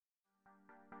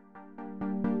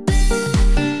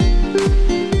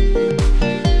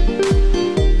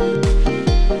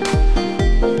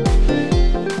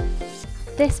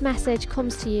This message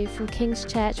comes to you from King's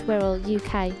Church Wirral,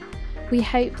 UK. We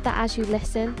hope that as you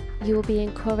listen, you will be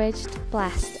encouraged,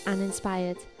 blessed and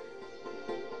inspired.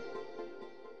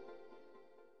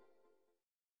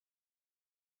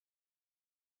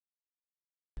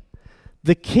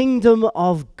 The kingdom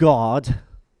of God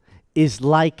is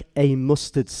like a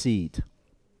mustard seed.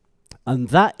 And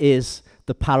that is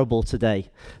the parable today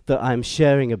that I'm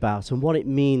sharing about and what it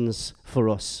means for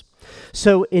us.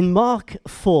 So in Mark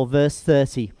 4, verse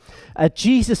 30,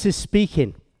 Jesus is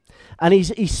speaking. And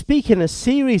he's speaking a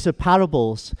series of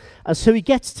parables. And so he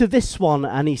gets to this one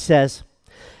and he says,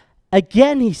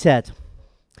 again he said,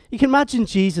 you can imagine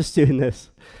Jesus doing this.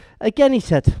 Again he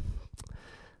said,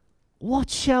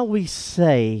 what shall we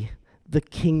say the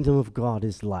kingdom of God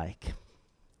is like?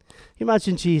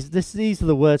 Imagine Jesus, these are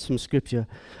the words from Scripture.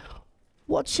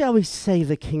 What shall we say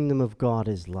the kingdom of God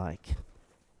is like?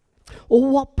 Or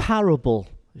what parable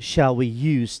shall we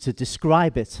use to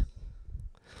describe it?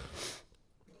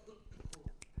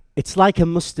 It's like a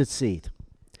mustard seed,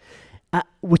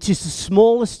 which is the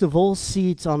smallest of all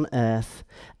seeds on earth,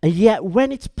 and yet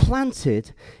when it's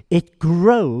planted, it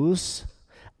grows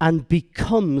and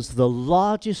becomes the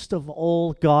largest of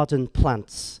all garden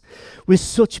plants, with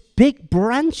such big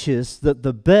branches that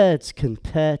the birds can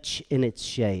perch in its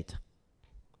shade.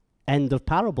 End of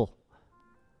parable.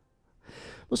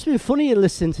 Must have been funny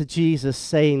listening to Jesus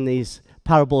saying these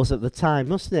parables at the time,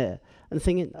 mustn't it? And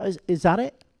thinking, is that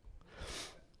it?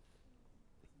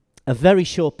 A very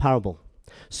short parable.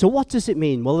 So what does it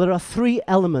mean? Well, there are three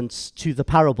elements to the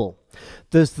parable.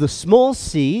 There's the small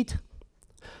seed,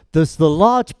 there's the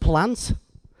large plant,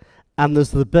 and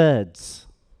there's the birds.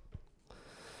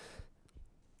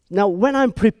 Now, when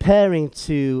I'm preparing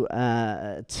to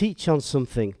teach on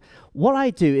something, what I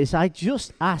do is I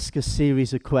just ask a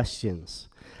series of questions.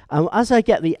 And as I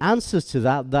get the answers to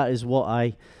that, that is what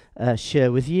I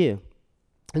share with you.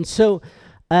 And so,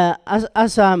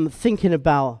 as I'm thinking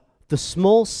about the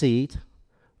small seed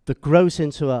that grows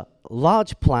into a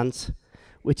large plant,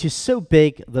 which is so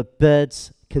big that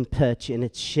birds can perch in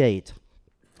its shade.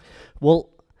 Well,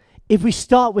 if we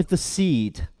start with the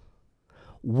seed,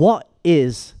 what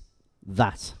is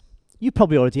that? You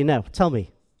probably already know. Tell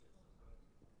me.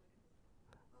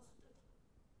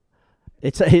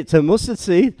 It's a mustard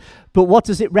seed, but what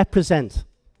does it represent?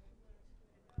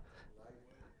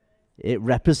 It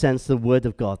represents the Word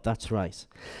of God, that's right.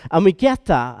 And we get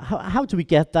that. How do we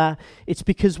get that? It's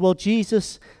because, well,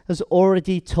 Jesus has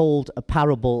already told a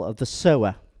parable of the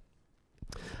sower.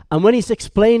 And when he's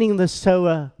explaining the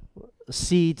sower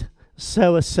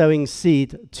sowing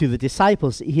seed to the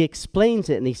disciples, he explains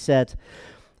it and he said,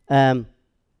 the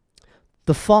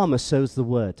farmer sows the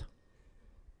word.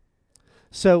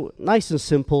 So, nice and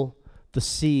simple, the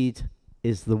seed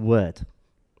is the word.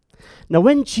 Now,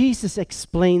 when Jesus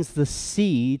explains the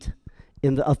seed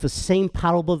of the same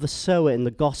parable of the sower in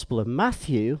the Gospel of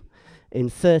Matthew, in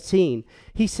 13,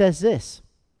 he says this: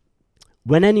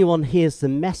 when anyone hears the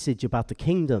message about the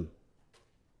kingdom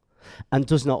and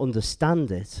does not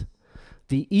understand it,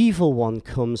 the evil one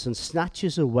comes and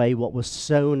snatches away what was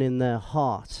sown in their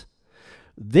heart.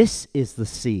 This is the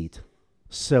seed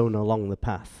sown along the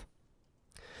path.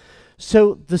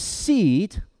 So the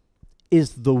seed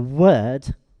is the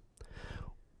word,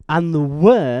 and the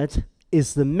word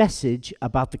is the message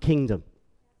about the kingdom.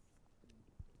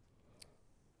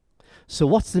 So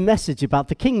what's the message about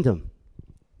the kingdom?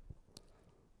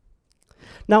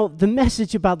 Now, the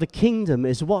message about the kingdom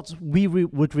is what we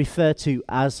would refer to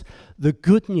as the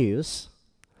good news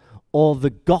or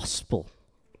the gospel.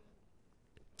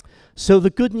 So the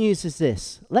good news is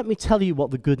this. Let me tell you what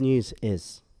the good news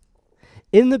is.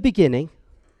 In the beginning,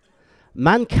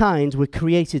 mankind were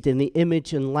created in the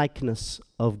image and likeness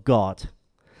of God,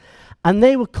 and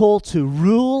they were called to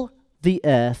rule the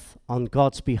earth on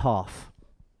God's behalf.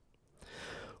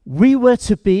 We were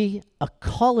to be a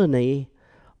colony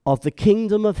of the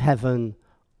kingdom of heaven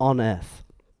on earth.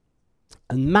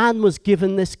 And man was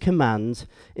given this command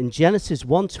in Genesis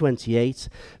 1:28,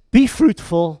 be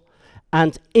fruitful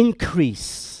and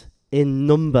increase in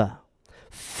number.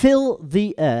 Fill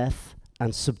the earth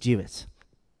and subdue it.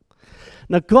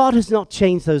 Now, God has not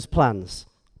changed those plans.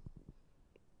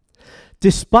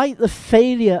 Despite the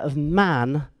failure of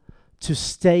man to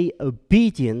stay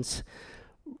obedient,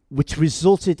 which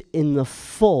resulted in the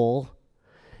fall,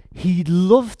 he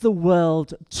loved the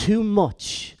world too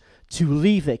much to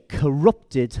leave it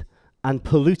corrupted and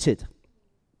polluted.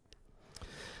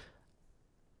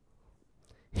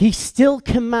 He still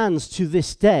commands to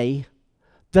this day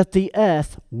that the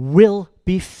earth will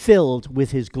be filled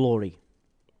with his glory.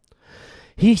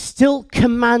 He's still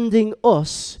commanding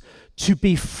us to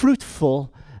be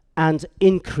fruitful and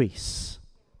increase.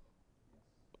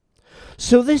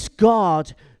 So this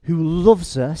God who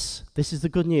loves us, this is the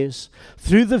good news,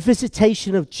 through the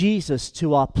visitation of Jesus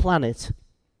to our planet,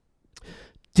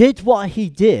 did what he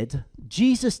did.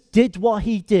 Jesus did what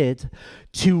he did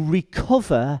to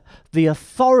recover the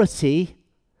authority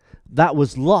that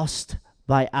was lost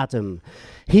by Adam.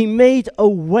 He made a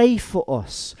way for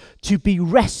us to be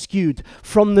rescued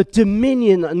from the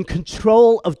dominion and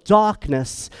control of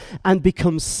darkness and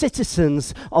become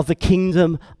citizens of the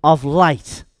kingdom of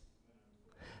light.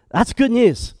 That's good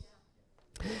news.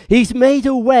 He's made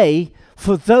a way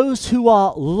for those who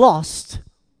are lost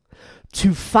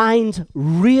to find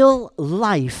real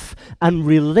life and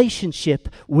relationship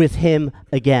with him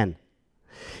again.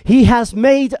 He has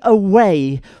made a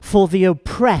way for the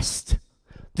oppressed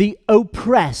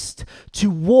to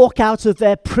walk out of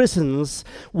their prisons,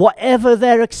 whatever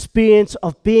their experience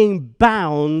of being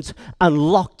bound and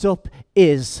locked up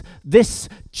is. This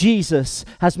Jesus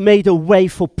has made a way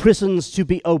for prisons to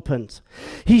be opened.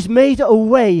 He's made a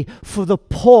way for the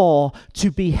poor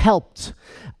to be helped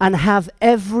and have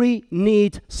every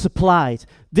need supplied.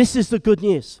 This is the good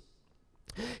news.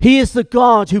 He is the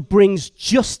God who brings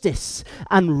justice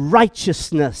and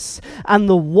righteousness and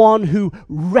the one who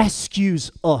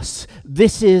rescues us.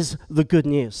 This is the good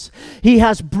news. He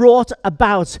has brought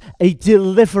about a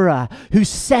deliverer who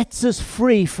sets us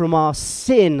free from our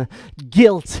sin,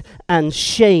 guilt, and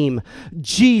shame.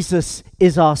 Jesus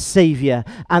is our Savior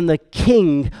and the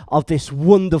King of this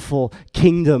wonderful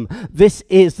kingdom. This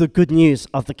is the good news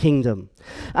of the kingdom.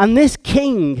 And this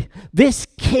King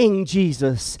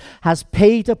Jesus has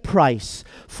paid a price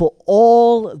for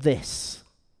all this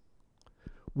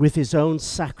with his own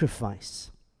sacrifice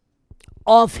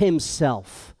of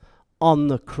himself on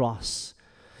the cross.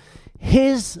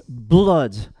 His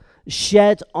blood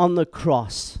shed on the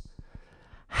cross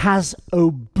has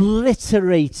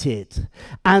obliterated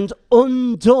and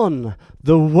undone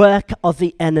the work of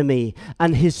the enemy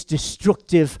and his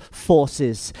destructive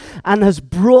forces, and has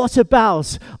brought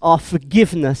about our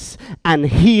forgiveness and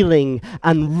healing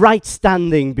and right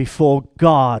standing before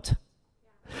God.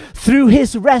 Through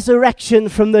his resurrection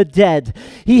from the dead,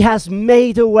 he has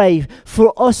made a way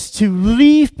for us to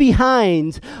leave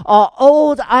behind our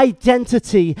old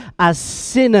identity as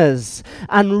sinners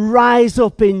and rise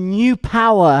up in new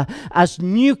power as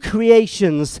new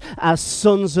creations, as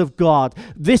sons of God.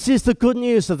 This is the good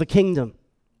news of the kingdom.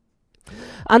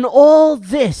 And all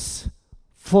this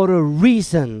for a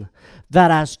reason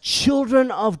that as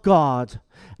children of God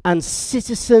and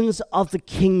citizens of the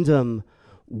kingdom,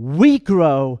 we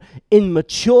grow in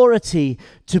maturity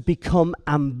to become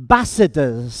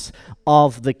ambassadors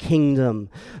of the kingdom,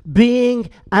 being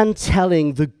and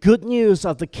telling the good news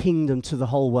of the kingdom to the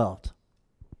whole world.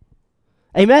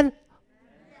 Amen?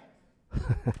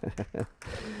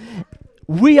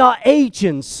 We are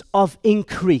agents of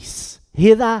increase.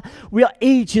 Hear that? We are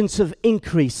agents of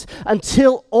increase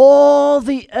until all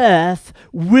the earth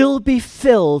will be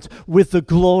filled with the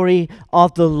glory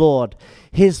of the Lord.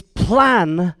 His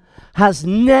plan has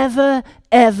never,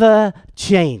 ever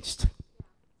changed.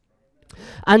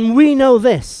 And we know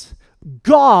this: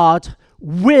 God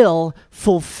will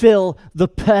fulfill the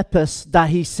purpose that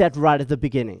he said right at the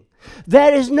beginning.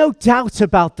 There is no doubt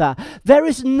about that. There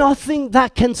is nothing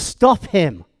that can stop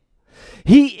him.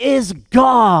 He is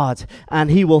God, and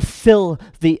he will fill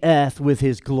the earth with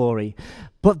his glory.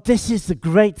 But this is the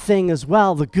great thing as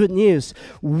well, the good news.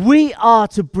 We are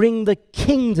to bring the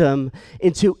kingdom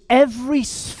into every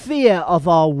sphere of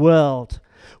our world,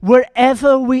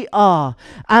 wherever we are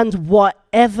and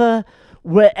wherever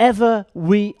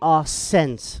we are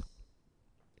sent.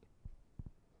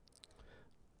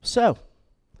 So,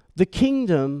 the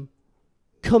kingdom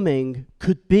coming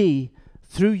could be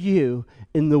through you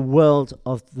in the world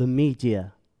of the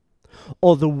media,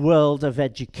 or the world of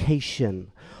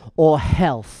education, or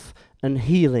health and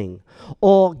healing,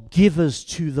 or givers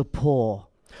to the poor,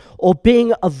 or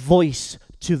being a voice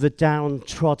to the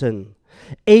downtrodden,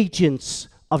 agents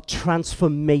of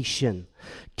transformation,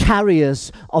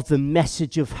 carriers of the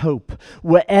message of hope,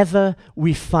 wherever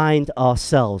we find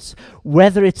ourselves,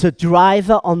 whether it's a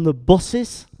driver on the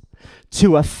buses,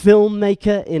 to a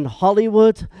filmmaker in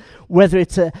Hollywood, whether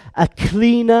it's a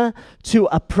cleaner to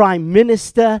a prime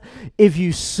minister. If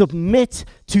you submit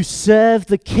to serve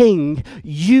the king,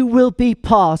 you will be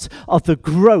part of the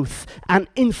growth and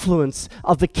influence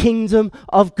of the kingdom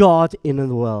of God in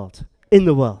the world.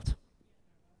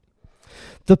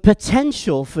 The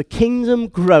potential for kingdom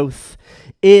growth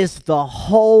is the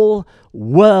whole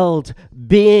world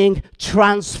being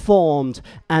transformed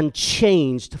and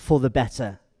changed for the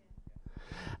better.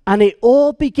 And it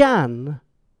all began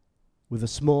with a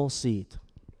small seed,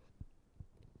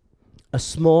 as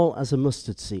small as a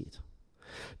mustard seed.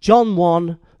 John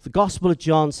 1, the Gospel of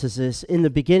John says this: in the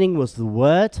beginning was the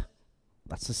Word,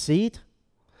 that's the seed,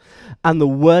 and the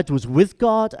Word was with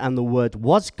God, and the Word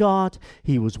was God.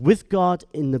 He was with God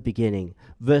in the beginning.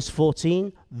 Verse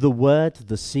 14, the Word,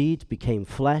 the seed, became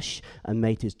flesh and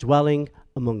made his dwelling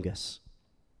among us.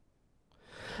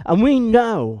 And we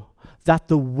know that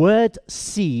the word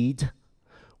seed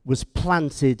was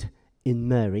planted in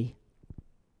Mary,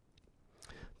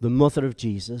 the mother of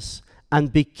Jesus,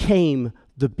 and became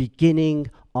the beginning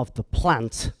of the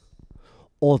plant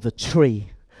or the tree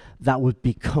that would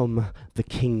become the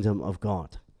kingdom of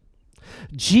God.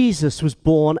 Jesus was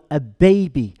born a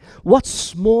baby. What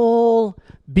small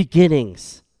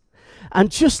beginnings.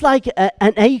 And just like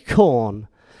an acorn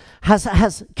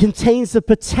contains the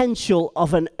potential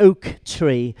of an oak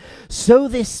tree, so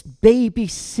this baby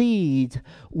seed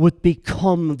would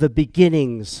become the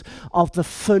beginnings of the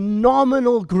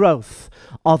phenomenal growth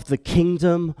of the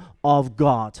kingdom of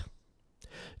God.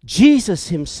 Jesus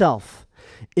himself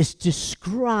is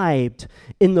described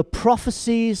in the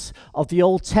prophecies of the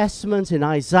Old Testament in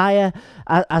Isaiah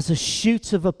as a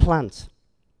shoot of a plant.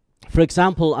 For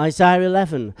example, Isaiah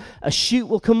 11, a shoot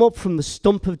will come up from the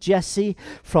stump of Jesse,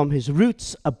 from his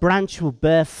roots a branch will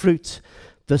bear fruit.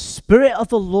 The Spirit of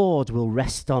the Lord will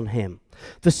rest on him,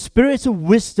 the Spirit of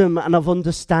wisdom and of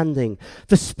understanding,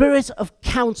 the Spirit of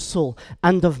counsel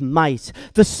and of might,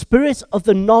 the Spirit of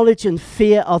the knowledge and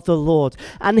fear of the Lord.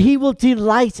 And he will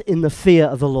delight in the fear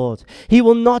of the Lord. He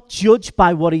will not judge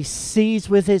by what he sees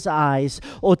with his eyes,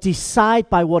 or decide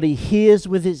by what he hears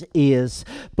with his ears,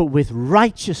 but with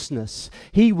righteousness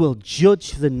he will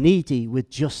judge the needy with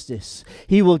justice.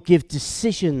 He will give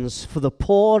decisions for the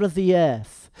poor of the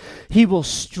earth. He will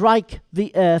strike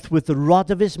the earth with the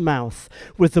rod of his mouth,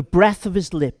 with the breath of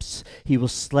his lips he will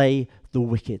slay the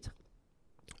wicked.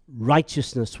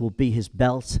 Righteousness will be his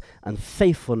belt, and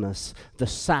faithfulness the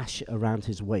sash around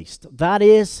his waist. That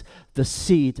is the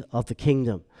seed of the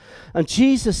kingdom. And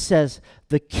Jesus says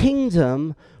the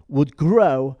kingdom would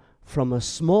grow from a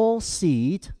small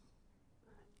seed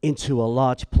into a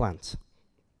large plant.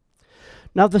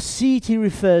 Now, the seed he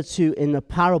referred to in the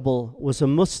parable was a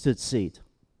mustard seed.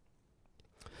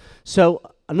 So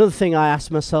another thing I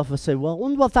asked myself, I said, well, I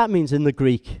wonder what that means in the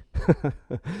Greek.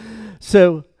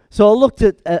 So I looked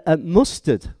at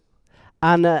mustard,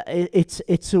 and it's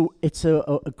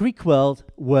a Greek word,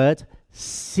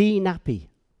 sinapi.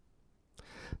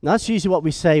 Now, that's usually what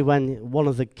we say when one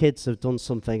of the kids have done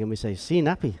something, and we say,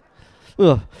 sinapi.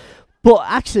 Ugh. But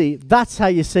actually, that's how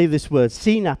you say this word,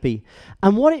 sinapi.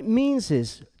 And what it means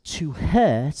is to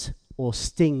hurt or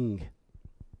sting.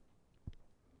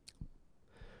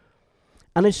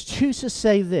 And it's true to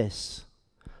say this,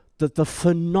 that the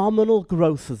phenomenal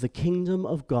growth of the kingdom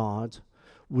of God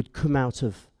would come out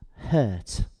of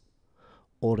hurt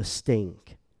or a sting.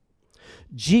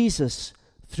 Jesus,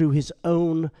 through his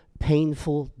own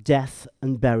painful death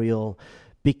and burial,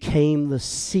 became the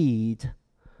seed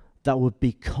that would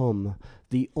become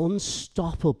the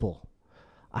unstoppable,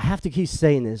 I have to keep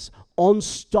saying this,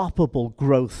 unstoppable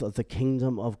growth of the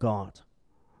kingdom of God.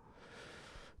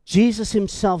 Jesus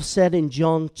himself said in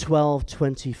John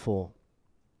 12:24,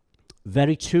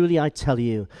 very truly I tell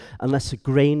you, unless a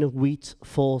grain of wheat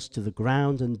falls to the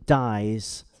ground and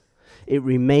dies, it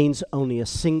remains only a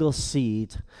single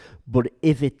seed, but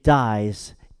if it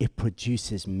dies, it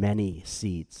produces many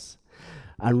seeds.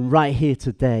 And right here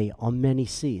today are many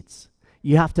seeds.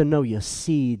 You have to know your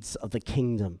seeds of the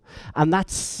kingdom. And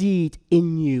that seed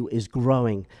in you is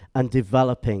growing and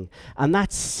developing. And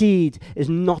that seed is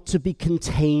not to be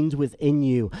contained within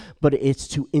you, but it's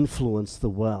to influence the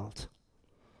world.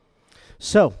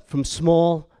 So, from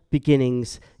small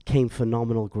beginnings came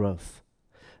phenomenal growth.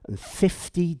 And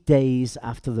 50 days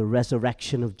after the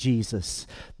resurrection of Jesus,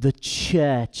 the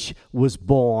church was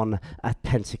born at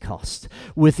Pentecost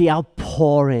with the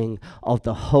outpouring of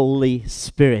the Holy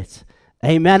Spirit.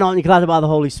 Amen. Aren't you glad about the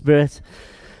Holy Spirit?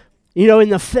 You know, in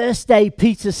the first day,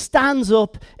 Peter stands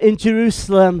up in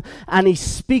Jerusalem and he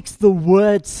speaks the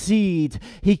word seed.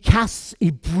 He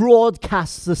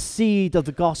broadcasts the seed of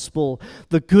the gospel,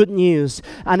 the good news,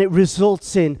 and it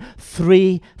results in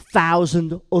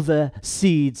 3,000 other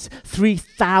seeds,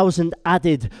 3,000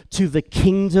 added to the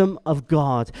kingdom of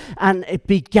God. And it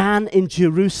began in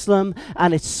Jerusalem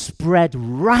and it spread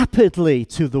rapidly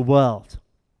to the world.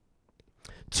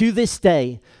 To this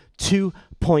day,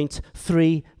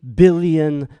 2.3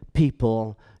 billion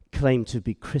people claim to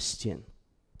be Christian.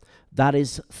 That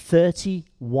is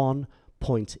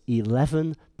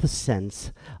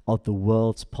 31.11% of the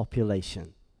world's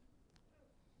population.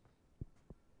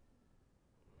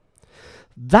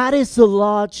 That is the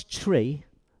large tree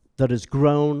that has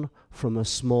grown from a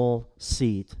small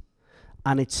seed.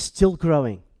 And it's still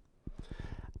growing.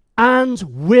 And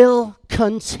will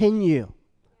continue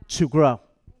to grow.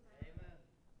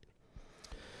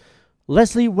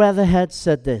 Leslie Weatherhead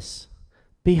said this,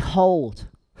 "Behold,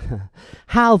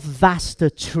 how vast a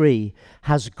tree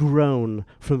has grown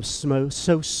from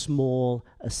so small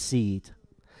a seed.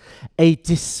 A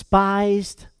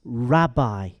despised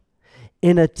rabbi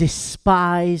in a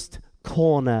despised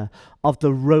corner of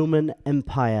the Roman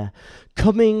Empire,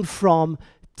 coming from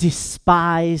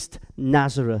despised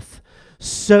Nazareth,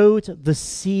 sowed the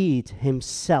seed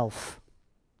himself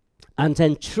and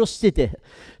entrusted it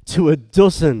to a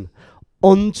dozen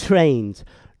untrained,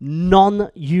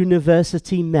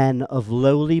 non-university men of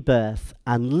lowly birth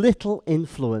and little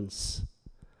influence,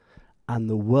 and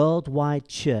the worldwide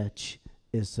church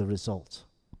is the result."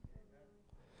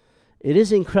 It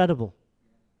is incredible.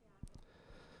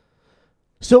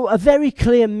 So a very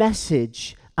clear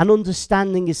message and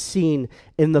understanding is seen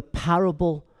in the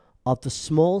parable of the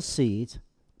small seed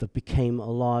that became a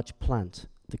large plant,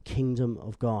 the kingdom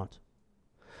of God.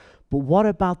 But what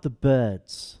about the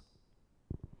birds?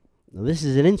 Now this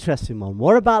is an interesting one.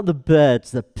 What about the birds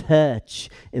that perch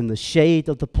in the shade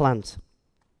of the plant?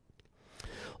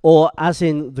 Or as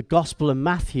in the Gospel of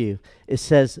Matthew, it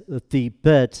says that the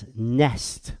birds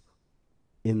nest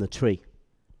in the tree.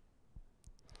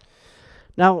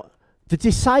 Now, the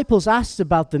disciples asked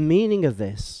about the meaning of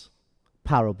this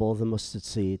parable, the mustard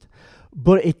seed,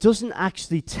 but it doesn't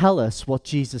actually tell us what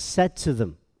Jesus said to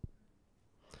them.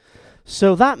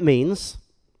 So that means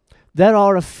there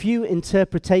are a few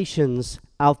interpretations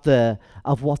out there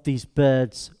of what these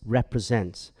birds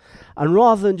represent. And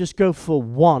rather than just go for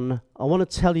one, I want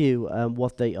to tell you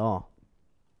what they are.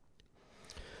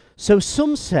 So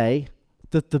some say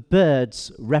that the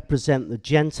birds represent the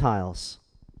Gentiles,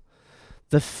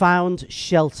 the found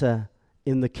shelter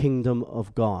in the kingdom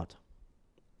of God.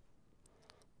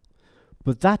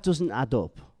 But that doesn't add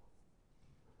up,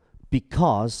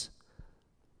 because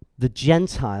the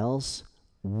Gentiles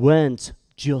weren't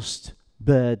just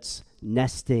birds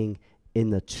nesting in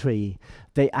the tree.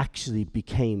 They actually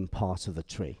became part of the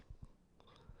tree.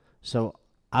 So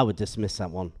I would dismiss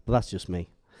that one, but that's just me.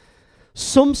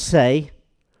 Some say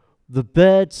the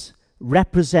birds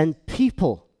represent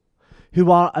people who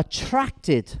are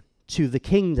attracted to the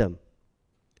kingdom.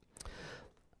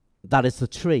 That is the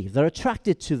tree. They're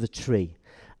attracted to the tree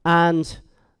and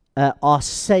are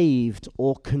saved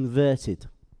or converted.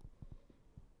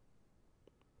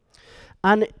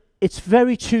 And it's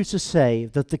very true to say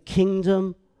that the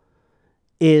kingdom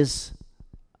is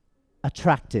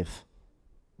attractive.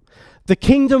 The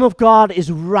kingdom of God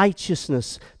is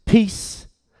righteousness, peace,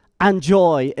 and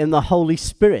joy in the Holy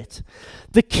Spirit.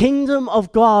 The kingdom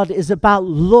of God is about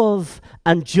love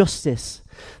and justice.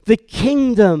 The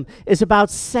kingdom is about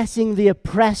setting the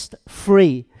oppressed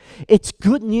free. It's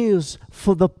good news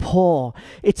for the poor.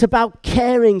 It's about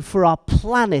caring for our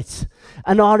planet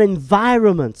and our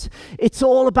environment. It's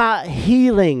all about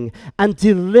healing and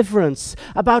deliverance,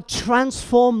 about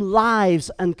transformed lives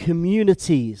and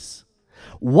communities.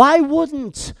 Why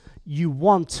wouldn't you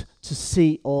want to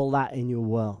see all that in your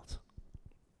world?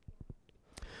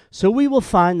 So we will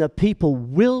find that people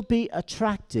will be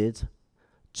attracted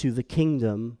to the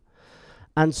kingdom,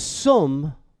 and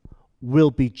some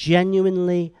will be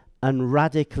genuinely and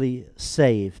radically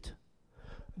saved,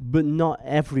 but not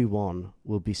everyone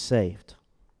will be saved.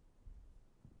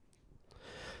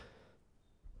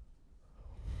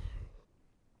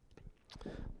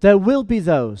 There will be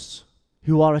those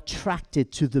who are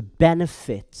attracted to the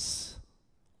benefits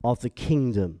of the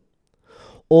kingdom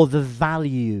or the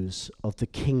values of the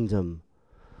kingdom,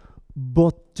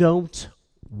 but don't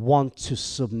want to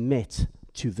submit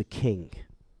to the king.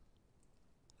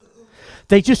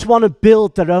 They just want to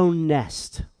build their own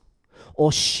nest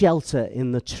or shelter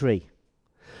in the tree.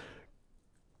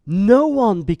 No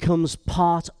one becomes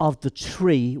part of the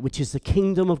tree, which is the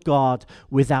kingdom of God,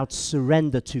 without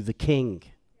surrender to the king.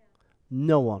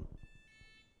 No one.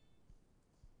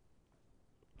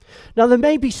 Now, there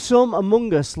may be some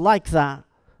among us like that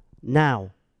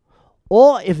now,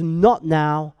 or if not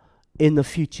now, in the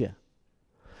future.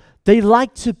 They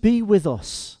like to be with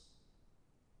us.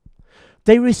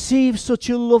 They receive such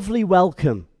a lovely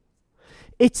welcome.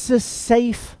 It's a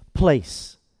safe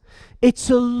place. It's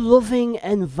a loving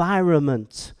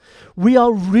environment. We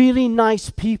are really nice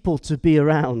people to be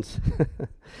around.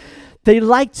 They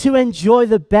like to enjoy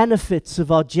the benefits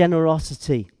of our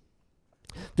generosity.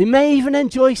 They may even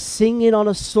enjoy singing on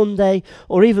a Sunday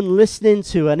or even listening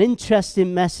to an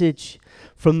interesting message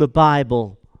from the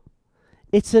Bible.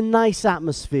 It's a nice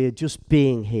atmosphere just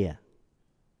being here.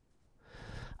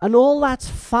 And all that's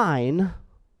fine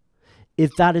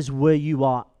if that is where you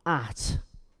are at.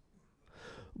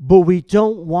 But we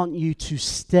don't want you to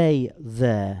stay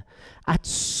there. At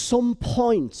some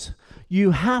point,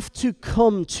 you have to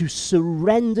come to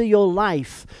surrender your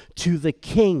life to the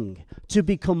King, to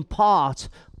become part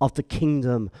of the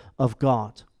kingdom of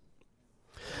God.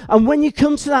 And when you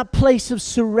come to that place of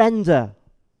surrender,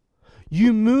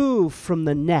 you move from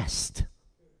the nest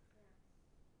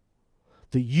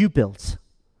that you built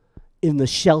in the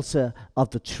shelter of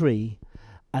the tree,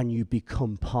 and you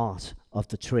become part of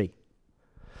the tree.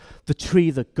 The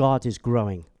tree that God is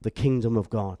growing, the kingdom of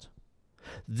God.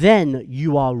 Then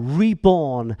you are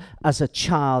reborn as a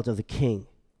child of the King.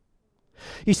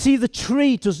 You see, the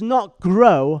tree does not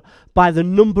grow by the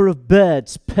number of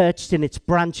birds perched in its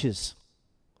branches.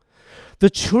 The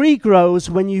tree grows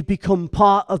when you become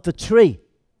part of the tree.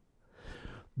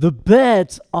 The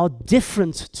birds are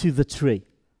different to the tree.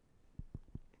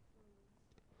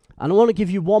 And I want to give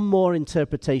you one more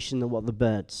interpretation than what the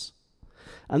birds.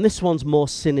 And this one's more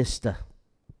sinister.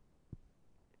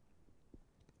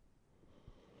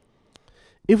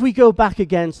 If we go back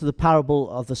again to the parable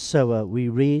of the sower, we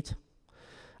read,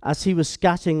 as he was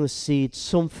scattering the seed,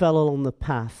 some fell along the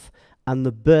path, and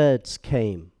the birds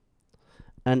came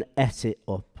and ate it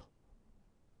up.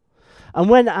 And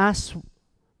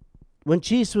when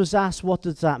Jesus was asked, what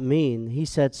does that mean? He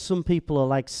said, some people are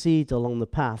like seed along the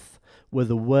path where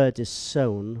the word is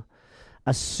sown.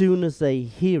 As soon as they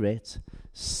hear it,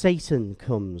 Satan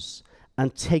comes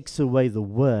and takes away the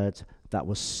word that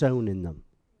was sown in them.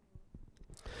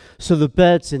 So the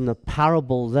birds in the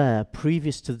parable there,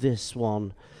 previous to this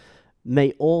one,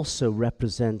 may also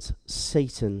represent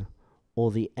Satan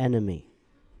or the enemy.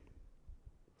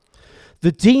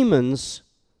 The demons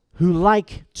who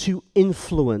like to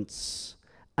influence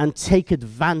and take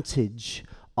advantage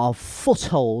of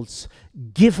footholds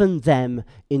given them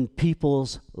in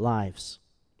people's lives.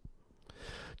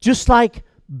 Just like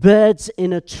birds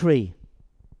in a tree.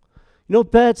 You know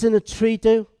what birds in a tree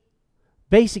do?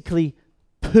 Basically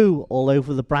poo all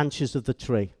over the branches of the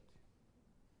tree.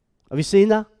 Have you seen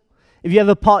that? Have you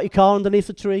ever parked your car underneath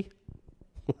a tree?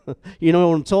 You know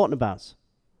what I'm talking about.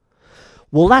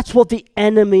 Well, that's what the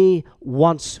enemy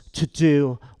wants to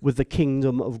do with the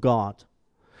kingdom of God.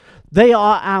 They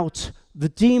are out, the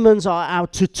demons are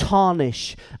out to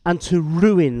tarnish and to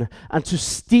ruin and to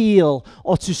steal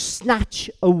or to snatch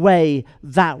away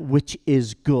that which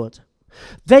is good.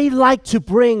 They like to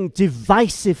bring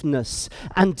divisiveness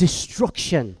and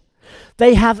destruction.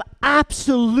 They have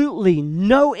absolutely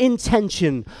no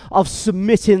intention of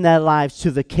submitting their lives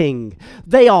to the king.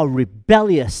 They are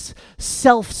rebellious,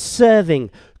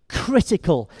 self-serving,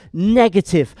 critical,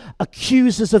 negative,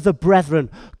 accusers of the brethren,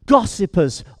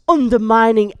 gossipers,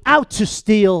 undermining, out to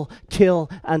steal, kill,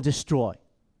 and destroy.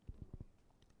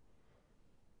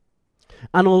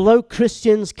 And although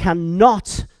Christians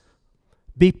cannot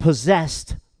be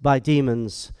possessed by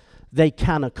demons, they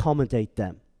can accommodate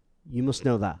them. You must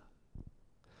know that.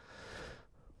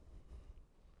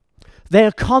 They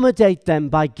accommodate them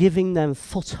by giving them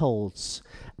footholds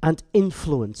and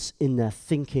influence in their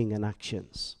thinking and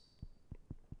actions.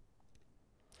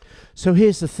 So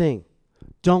here's the thing.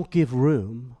 Don't give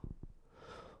room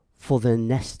for the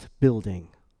nest building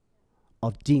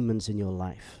of demons in your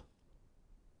life.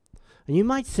 And you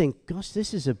might think, gosh,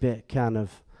 this is a bit kind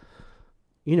of,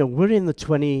 we're in the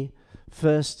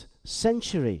 21st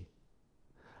century.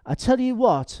 I tell you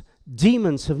what,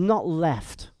 demons have not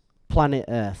left planet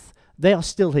Earth. They are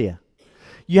still here.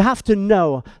 You have to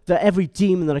know that every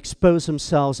demon that exposes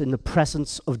themselves in the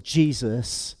presence of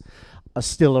Jesus are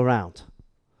still around.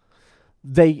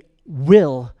 They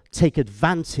will take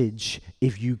advantage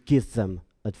if you give them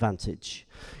advantage.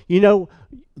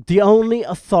 The only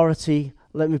authority,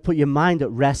 let me put your mind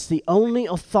at rest, the only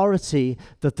authority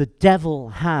that the devil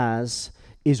has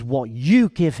is what you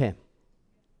give him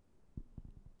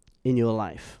in your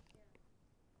life.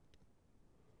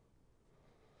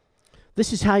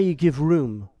 This is how you give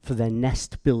room for their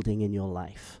nest building in your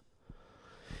life.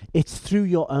 It's through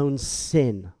your own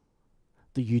sin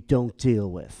that you don't deal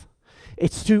with.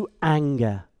 It's through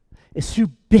anger. It's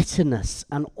through bitterness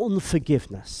and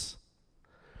unforgiveness.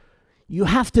 You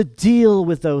have to deal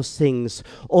with those things,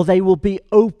 or they will be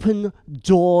open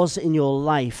doors in your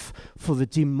life for the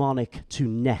demonic to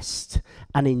nest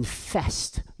and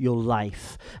infest your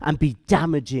life and be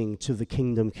damaging to the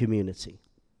kingdom community.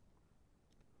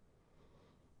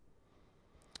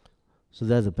 So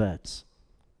they're the birds.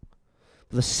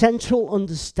 The central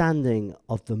understanding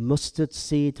of the mustard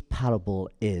seed parable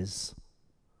is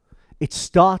it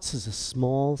starts as a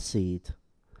small seed,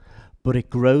 but it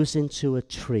grows into a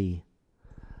tree,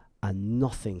 and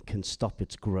nothing can stop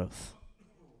its growth.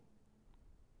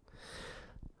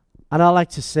 And I like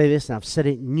to say this, and I've said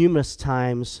it numerous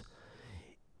times,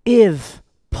 if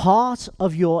part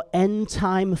of your end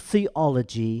time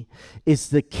theology is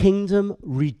the kingdom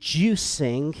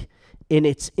reducing in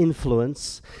its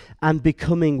influence and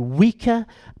becoming weaker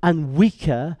and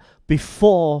weaker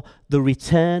before the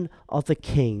return of the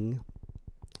king,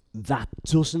 that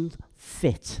doesn't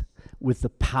fit with the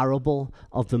parable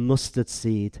of the mustard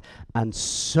seed and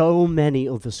so many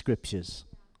other scriptures.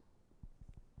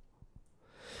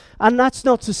 And that's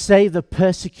not to say that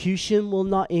persecution will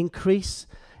not increase.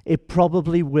 It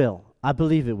probably will. I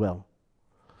believe it will.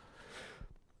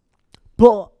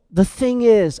 But the thing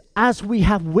is, as we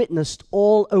have witnessed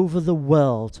all over the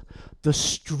world, the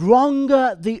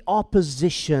stronger the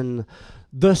opposition,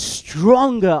 the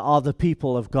stronger are the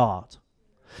people of God.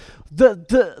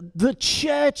 The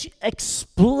church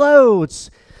explodes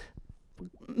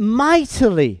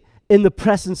mightily in the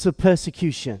presence of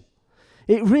persecution.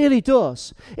 It really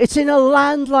does. It's in a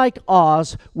land like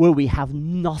ours where we have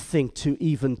nothing to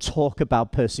even talk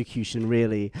about persecution,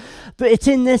 really. But it's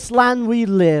in this land we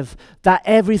live that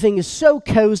everything is so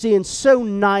cozy and so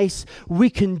nice, we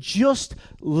can just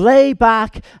lay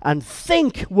back and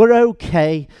think we're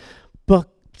okay. But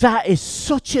that is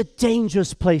such a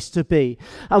dangerous place to be.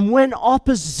 And when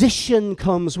opposition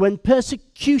comes, when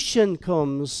persecution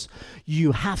comes,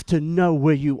 you have to know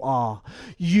where you are.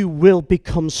 You will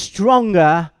become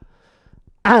stronger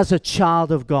as a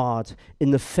child of God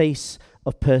in the face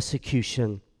of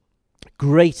persecution.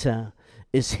 Greater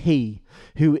is he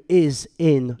who is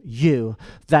in you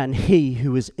than he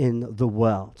who is in the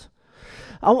world.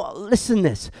 Listen to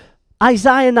this.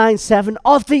 Isaiah 9:7,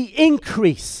 of the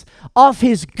increase of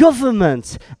his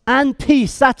government and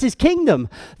peace, that's his kingdom,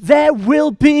 there will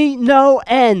be no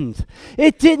end.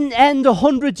 It didn't end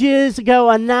 100 years ago,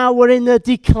 and now we're in a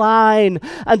decline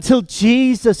until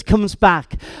Jesus comes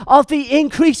back. Of the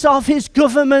increase of his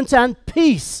government and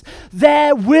peace,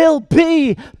 there will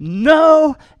be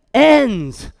no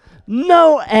end.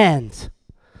 No end.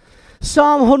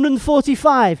 Psalm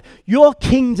 145, your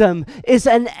kingdom is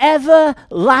an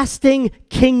everlasting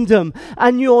kingdom,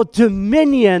 and your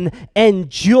dominion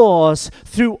endures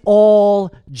through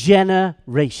all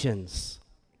generations.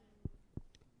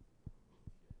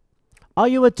 Are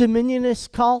you a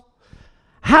dominionist, Carl?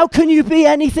 How can you be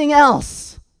anything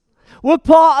else? We're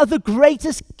part of the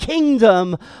greatest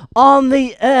kingdom on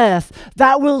the earth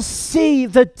that will see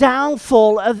the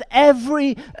downfall of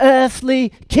every earthly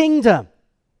kingdom.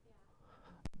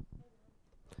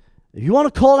 If you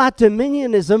want to call that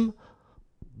dominionism,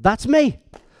 that's me.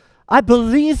 I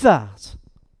believe that.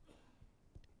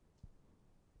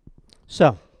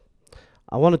 So,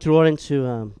 I want to draw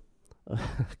into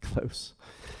close.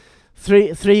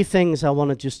 Three things I want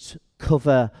to just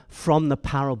cover from the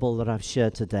parable that I've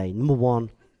shared today. Number one,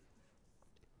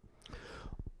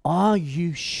 are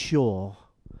you sure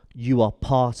you are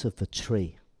part of the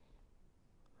tree,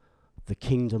 the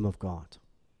kingdom of God?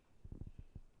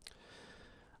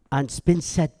 And it's been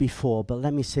said before, but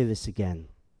let me say this again.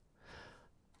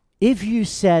 If you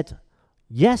said,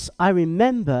 yes, I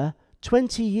remember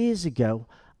 20 years ago,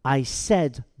 I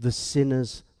said the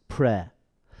sinner's prayer,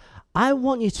 I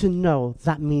want you to know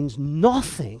that means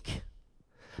nothing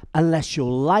unless your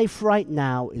life right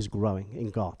now is growing in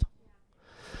God.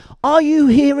 Are you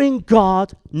hearing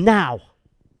God now?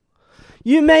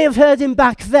 You may have heard him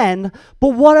back then, but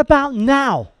what about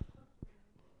now?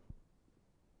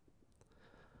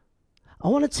 I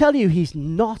want to tell you, he's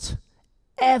not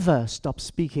ever stopped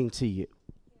speaking to you.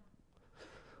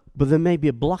 But there may be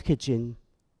a blockage in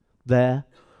there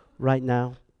right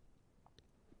now.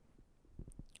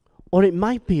 Or it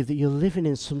might be that you're living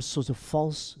in some sort of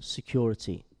false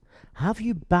security. Have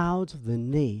you bowed the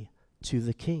knee to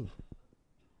the King?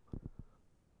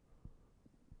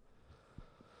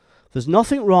 There's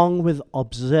nothing wrong with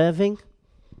observing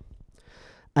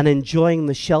and enjoying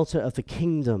the shelter of the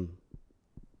kingdom,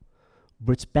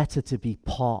 but it's better to be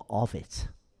part of it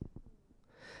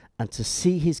and to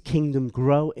see his kingdom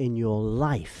grow in your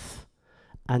life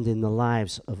and in the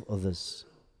lives of others.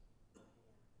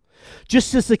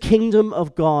 Just as the kingdom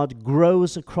of God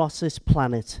grows across this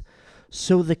planet,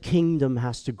 so the kingdom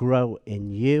has to grow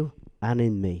in you and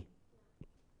in me.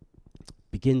 It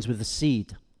begins with the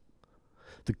seed,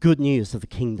 the good news of the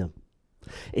kingdom.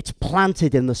 It's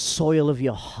planted in the soil of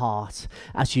your heart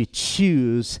as you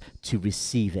choose to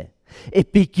receive it.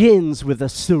 It begins with a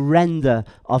surrender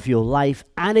of your life,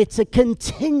 and it's a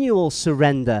continual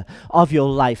surrender of your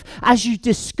life. As you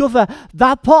discover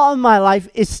that part of my life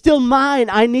is still mine,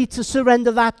 I need to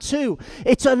surrender that too.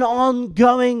 It's an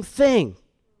ongoing thing.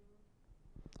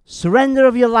 Surrender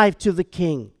of your life to the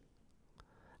King.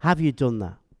 Have you done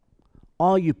that?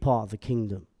 Are you part of the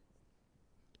kingdom?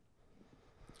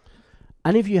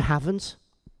 And if you haven't,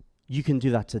 you can do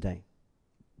that today.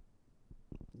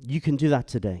 You can do that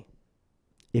today.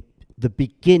 The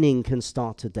beginning can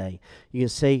start today. You can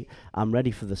say, I'm ready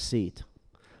for the seed.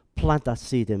 Plant that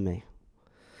seed in me.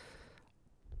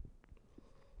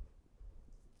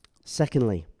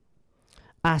 Secondly,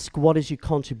 ask, what is your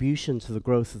contribution to the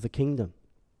growth of the kingdom?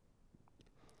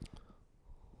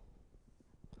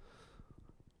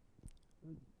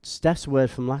 Steph's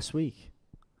word from last week.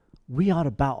 We are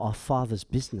about our Father's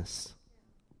business.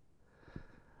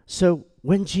 So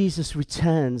when Jesus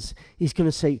returns, he's going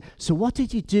to say, so what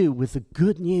did you do with the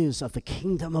good news of the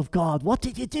kingdom of God? What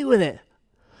did you do with it?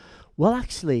 Well,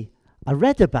 actually, I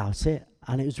read about it,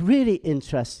 and it was really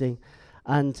interesting.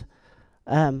 And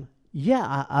no,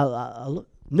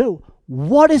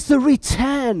 what is the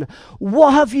return?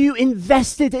 What have you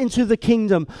invested into the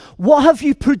kingdom? What have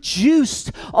you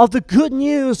produced of the good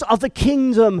news of the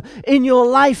kingdom in your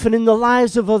life and in the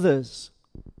lives of others?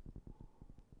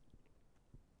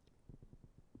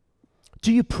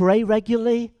 Do you pray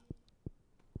regularly?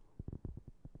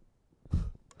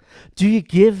 Do you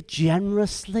give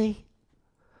generously?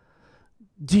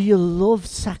 Do you love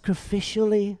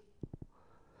sacrificially?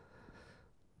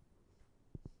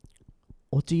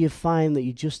 Or do you find that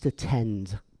you just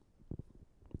attend?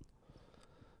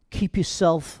 Keep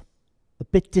yourself a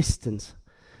bit distant.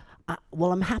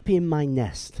 Well, I'm happy in my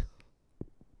nest.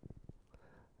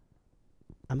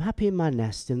 I'm happy in my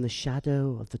nest in the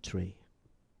shadow of the tree,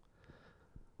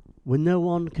 where no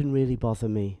one can really bother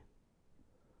me,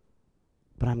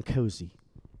 but I'm cozy.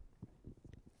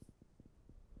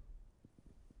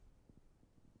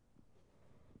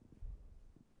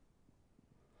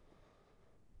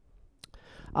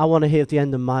 I want to hear at the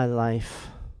end of my life,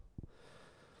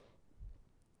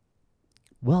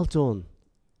 well done,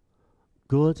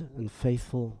 good and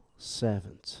faithful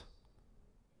servant.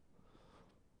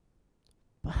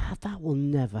 But that will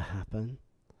never happen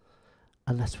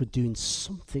unless we're doing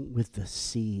something with the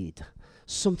seed,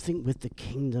 something with the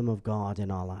kingdom of God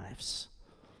in our lives.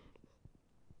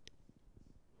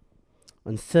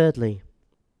 And thirdly,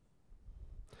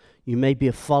 you may be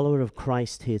a follower of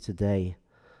Christ here today,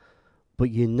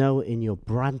 but you know in your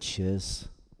branches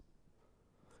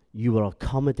you are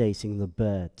accommodating the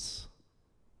birds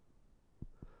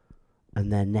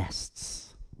and their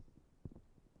nests.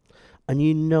 And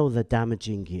you know they're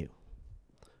damaging you,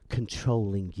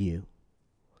 controlling you.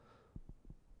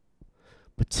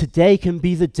 But today can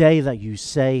be the day that you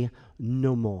say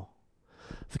no more.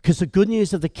 Because the good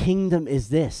news of the kingdom is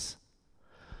this.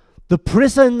 The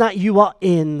prison that you are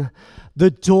in,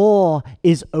 the door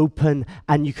is open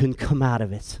and you can come out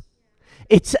of it.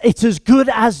 It's as good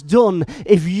as done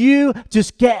if you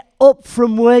just get up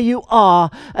from where you are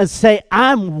and say,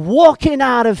 I'm walking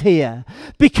out of here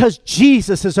because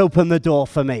Jesus has opened the door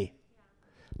for me.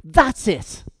 That's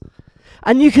it.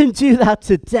 And you can do that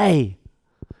today.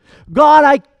 God,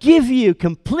 I give you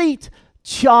complete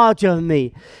charge of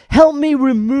me. Help me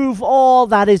remove all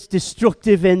that is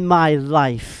destructive in my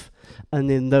life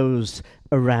and in those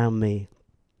around me.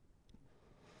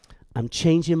 I'm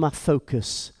changing my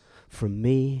focus from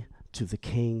me to the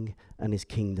King and his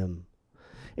kingdom.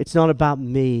 It's not about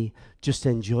me just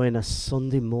enjoying a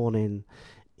Sunday morning.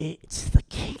 It's the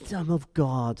kingdom of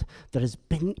God that has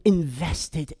been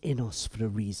invested in us for a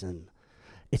reason.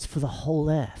 It's for the whole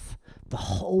earth, the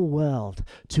whole world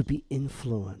to be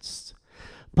influenced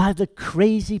by the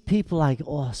crazy people like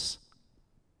us.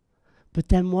 But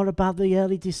then what about the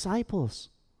early disciples?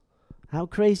 How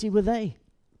crazy were they?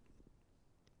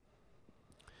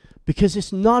 Because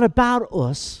it's not about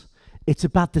us, it's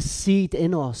about the seed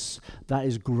in us that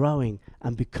is growing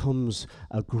and becomes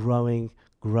a growing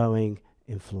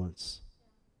influence.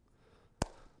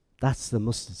 That's the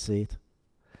mustard seed.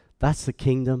 That's the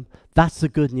kingdom. That's the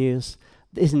good news.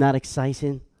 Isn't that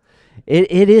exciting?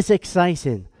 It is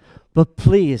exciting. But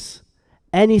please,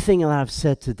 anything that I've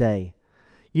said today,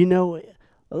 you know,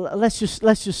 let's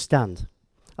just stand.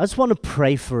 I just want to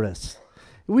pray for us.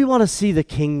 We want to see the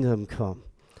kingdom come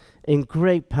in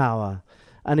great power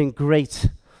and in great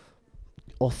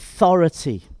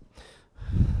authority.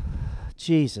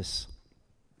 Jesus.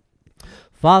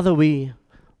 Father,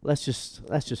 let's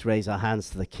just raise our hands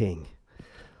to the King.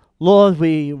 Lord,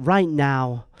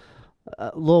 Lord,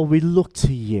 we look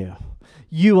to you.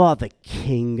 You are the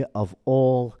King of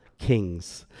all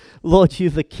kings. Lord, you're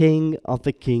the King of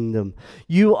the kingdom.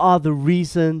 You are the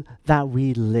reason that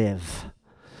we live.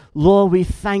 Lord, we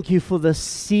thank you for the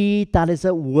seed that is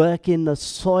at work in the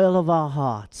soil of our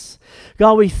hearts.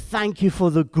 God, we thank you for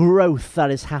the growth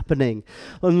that is happening.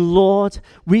 And Lord,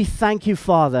 we thank you,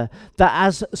 Father, that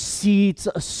as seeds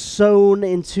are sown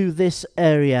into this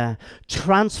area,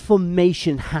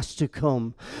 transformation has to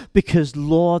come. Because,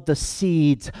 Lord, the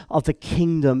seed of the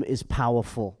kingdom is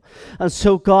powerful. And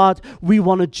so, God, we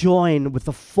want to join with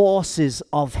the forces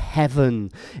of heaven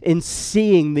in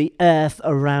seeing the earth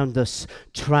around us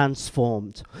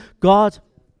transformed. God,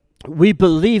 we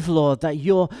believe, Lord, that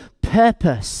your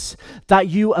purpose that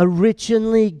you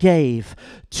originally gave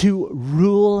to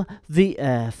rule the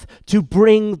earth, to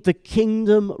bring the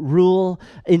kingdom rule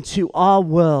into our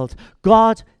world,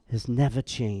 God, has never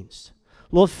changed.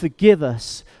 Lord, forgive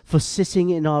us for sitting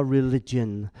in our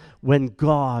religion when,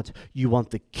 God, you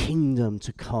want the kingdom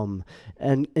to come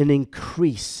and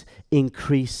increase.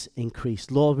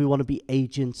 Lord, we want to be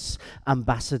agents,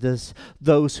 ambassadors,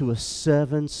 those who are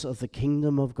servants of the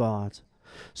kingdom of God.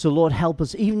 So, Lord, help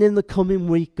us, even in the coming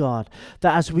week, God,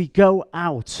 that as we go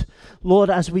out, Lord,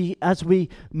 as we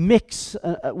mix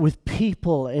with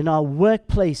people in our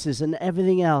workplaces and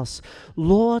everything else,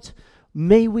 Lord,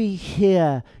 may we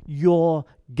hear your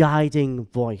guiding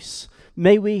voice.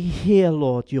 May we hear,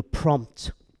 Lord, your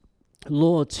prompt,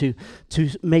 Lord, to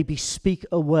maybe speak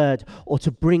a word or to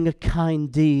bring a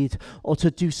kind deed or to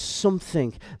do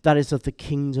something that is of the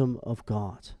kingdom of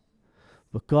God.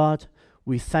 But God,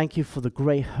 we thank you for the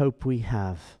great hope we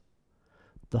have.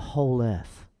 The whole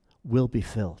earth will be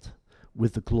filled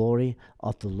with the glory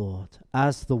of the Lord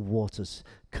as the waters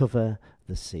cover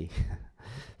the sea.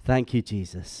 Thank you,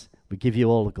 Jesus. We give you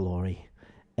all the glory.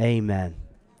 Amen.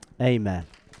 Amen.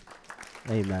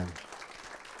 Amen.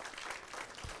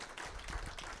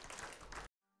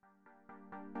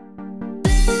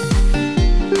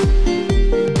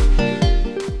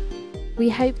 We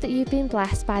hope that you've been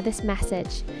blessed by this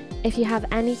message. If you have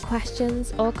any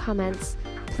questions or comments,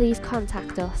 please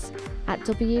contact us at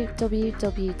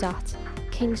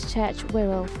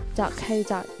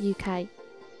www.kingschurchwirral.co.uk.